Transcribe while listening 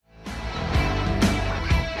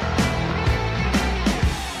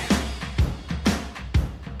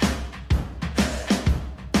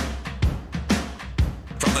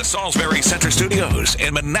the Salisbury Center Studios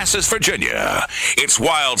in Manassas, Virginia, it's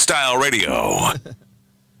Wylde Style Radio.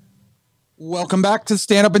 Welcome back to the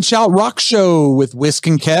Stand Up and Shout Rock Show with Wisk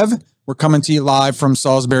and Kev. We're coming to you live from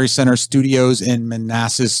Salisbury Center Studios in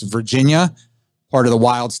Manassas, Virginia, part of the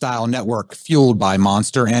Wylde Style Network, fueled by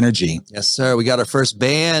Monster Energy. Yes, sir. We got our first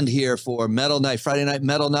band here for Metal Night, Friday Night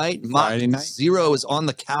Metal Night. Mach Zero is on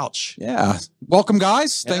the couch. Yeah. Welcome,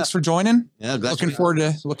 guys. Thanks for joining. Yeah, looking forward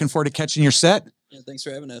to catching your set. Yeah, thanks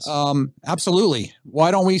for having us. Absolutely.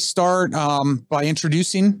 Why don't we start by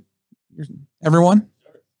introducing everyone?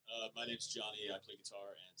 Sure. My name's Johnny. I play guitar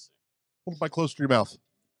and sing. Hold it by close to your mouth.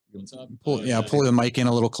 What's up? Pull the mic in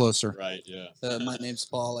a little closer. Right, yeah. My name's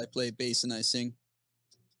Paul. I play bass and I sing.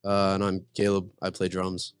 And I'm Caleb. I play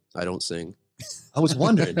drums. I don't sing. I was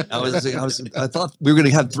wondering. I thought we were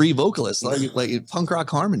going to have three vocalists, like punk rock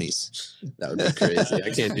harmonies. That would be crazy. I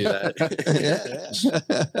can't do that.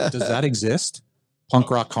 Yeah. Does that exist? Punk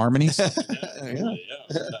rock harmonies? Yeah. I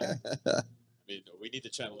mean, we need to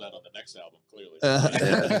channel that on the next album, clearly.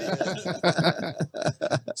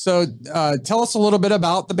 So tell us a little bit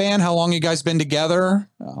about the band, how long you guys been together.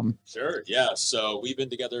 Sure, yeah. So we've been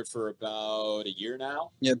together for about a year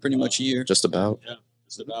now. Yeah, pretty much a year. Just about. Yeah,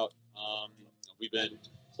 just about. We've been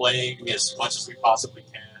playing as much as we possibly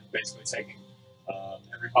can, basically taking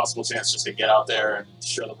every possible chance just to get out there and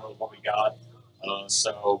show the world what we got.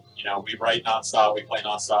 So, you know, we write nonstop, we play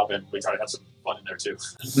nonstop, and we try to have some fun in there too.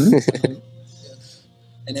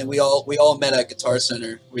 And then we all met at Guitar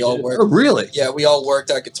Center. We all worked. Oh, really? Yeah, we all worked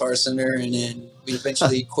at Guitar Center, and then we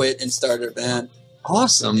eventually quit and started a band.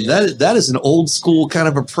 Awesome. Yeah. That is an old school kind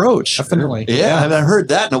of approach. Definitely. Yeah, I haven't heard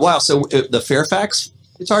that in a while. So the Fairfax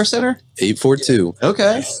Guitar Center? 842.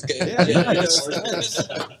 Okay. Okay.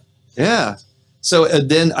 Yeah. So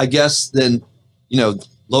then I guess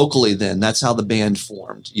locally that's how the band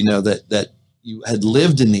formed, that you had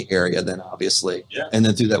lived in the area then obviously. Yeah. And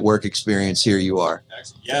then through that work experience, here you are.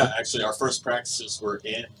 Actually our first practices were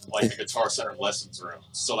in like the Guitar Center lessons room.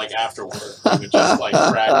 So like after work, we would just like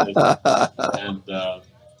practice. And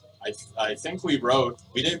I think we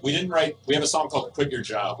didn't write, we have a song called Quit Your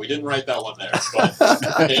Job. We didn't write that one there, but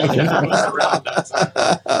it was around that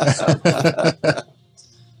time.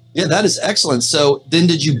 Yeah, that is excellent. So then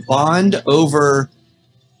did you bond over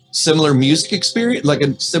similar music experience, like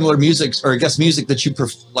a similar music, or I guess music that you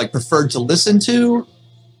preferred to listen to?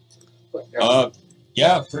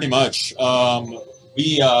 Yeah, pretty much.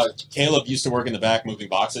 Caleb used to work in the back moving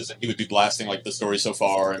boxes, and he would be blasting like The Story So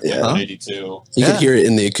Far and 182. You could hear it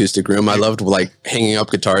in the acoustic room. I loved like hanging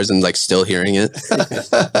up guitars and like still hearing it.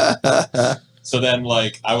 So then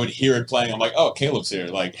like I would hear it playing. I'm like, oh, Caleb's here.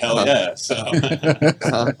 Like, hell yeah. So,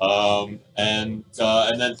 and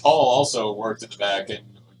then Paul also worked in the back, and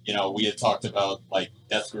we had talked about like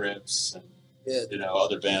Death Grips and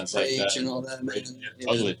other bands like that and all that. Rage,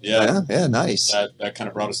 totally. Yeah. Yeah, nice. That kind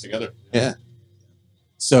of brought us together. Yeah.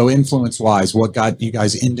 So influence-wise, what got you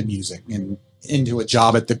guys into music and into a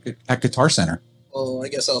job at Guitar Center? Well, I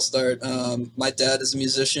guess I'll start. My dad is a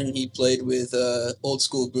musician. He played with an old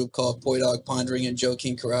school group called Poi Dog Pondering and Joe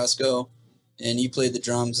King Carrasco, and he played the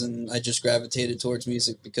drums, and I just gravitated towards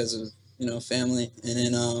music because of, family.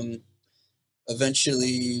 And then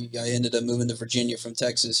eventually I ended up moving to Virginia from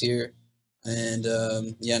Texas here, and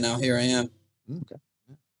now here I am. Okay.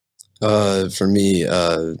 For me,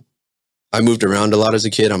 I moved around a lot as a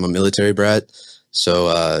kid. I'm a military brat.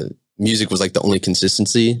 So music was like the only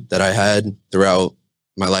consistency that I had throughout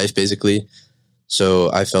my life, basically. So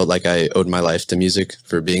I felt like I owed my life to music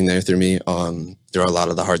for being there through me through a lot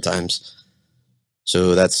of the hard times.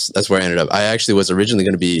 So that's where I ended up. I actually was originally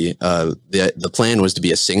going to be, the plan was to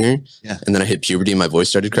be a singer. Yeah. And then I hit puberty and my voice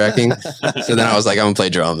started cracking. So then I was like, I'm going to play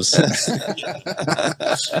drums.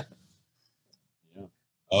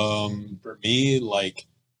 For me, like,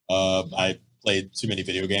 I played too many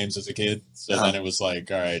video games as a kid. So then it was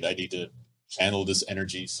like, all right, I need to channel this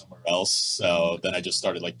energy somewhere else. So then I just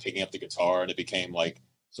started like picking up the guitar, and it became like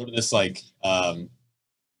sort of this like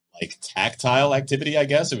tactile activity, I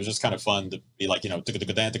guess. It was just kind of fun to be like,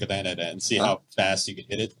 and see how fast you could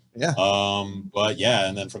hit it. Yeah. But yeah,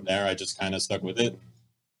 and then from there I just kind of stuck with it,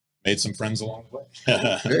 made some friends along the way.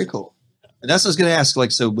 Very cool. And that's what I was going to ask,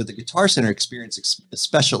 like, so with the Guitar Center experience,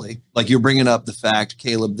 especially, like you're bringing up the fact,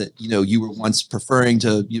 Caleb, that, you were once preferring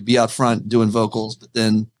to be out front doing vocals, but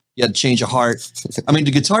then you had to change of heart. I mean,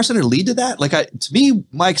 did Guitar Center lead to that? Like, to me,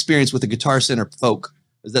 my experience with the Guitar Center folk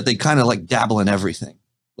is that they kind of like dabble in everything.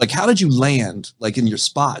 Like, how did you land, like, in your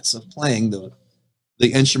spots of playing the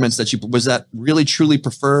instruments that was that really truly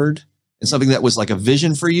preferred and something that was like a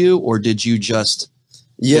vision for you, or did you just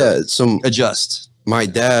adjust? My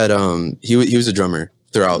dad, he was a drummer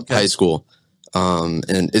throughout high school. And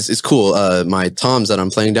it's cool. My toms that I'm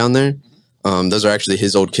playing down there, those are actually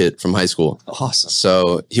his old kit from high school. Awesome.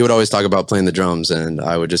 So he would always talk about playing the drums, and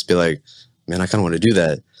I would just be like, man, I kind of want to do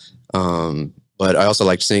that. But I also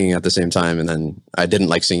liked singing at the same time, and then I didn't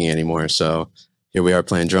like singing anymore. So here we are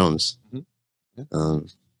playing drums.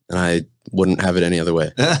 And I wouldn't have it any other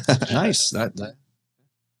way. Nice. All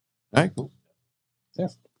right, cool. Yeah.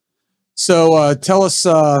 So tell us,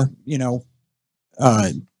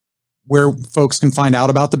 where folks can find out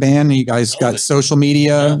about the band. You guys got social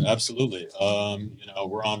media? Yeah, absolutely.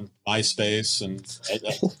 We're on MySpace and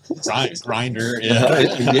Grindr. Yeah,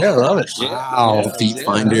 I love it. Wow. Feet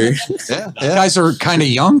finder. You guys are kind of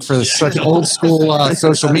young for such old school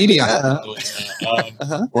social media.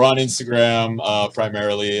 We're on Instagram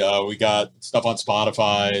primarily. We got stuff on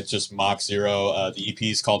Spotify. It's just Mach Zero. The EP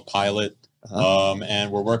is called Pilot.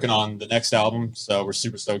 And we're working on the next album, so we're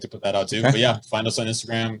super stoked to put that out too. But yeah, find us on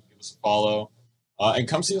Instagram, give us a follow, and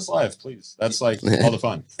come see us live, please. That's like all the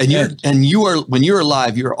fun. And you are when you're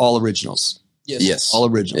live, you're all originals. Yes. All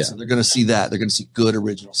originals. Yeah. So they're going to see that. They're going to see good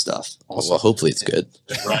original stuff. Well, hopefully it's good.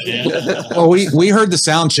 Right, yeah. Well, we heard the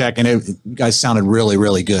sound check, and you guys sounded really,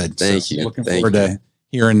 really good. Thank you. Looking forward to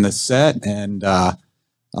hearing the set, and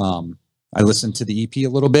I listened to the EP a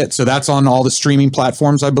little bit, so that's on all the streaming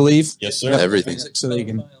platforms, I believe. Yes, sir. Everything. So they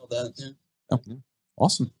can.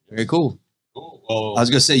 Awesome. Very cool. Cool. Well, I was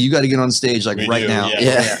going to say, you got to get on stage like we right do, now.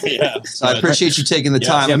 Yeah. So I appreciate you taking the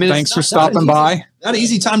time. Yeah, I mean, thanks it's for not stopping easy- by. Not an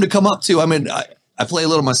easy time to come up to. I mean, I play a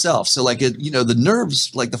little myself. So like, the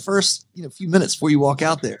nerves, like the first, few minutes before you walk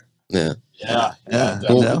out there. Yeah. Yeah.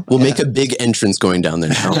 We'll make a big entrance going down there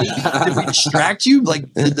now. Did we distract you?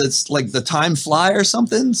 Like, did this, like the time fly or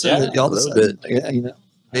something? So that all of a sudden,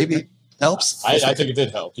 maybe helps. I think it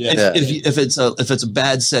did help. Yeah. If it's a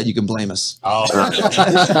bad set, you can blame us. Oh.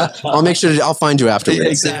 I'll make sure I'll find you afterwards.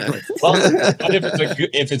 Exactly. Well, but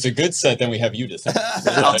if it's a good set, then we have you to thank.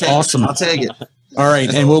 I'll take Awesome. it. I'll take it. All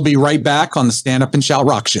right, and we'll be right back on the Stand Up and Shout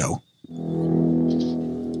Rock Show.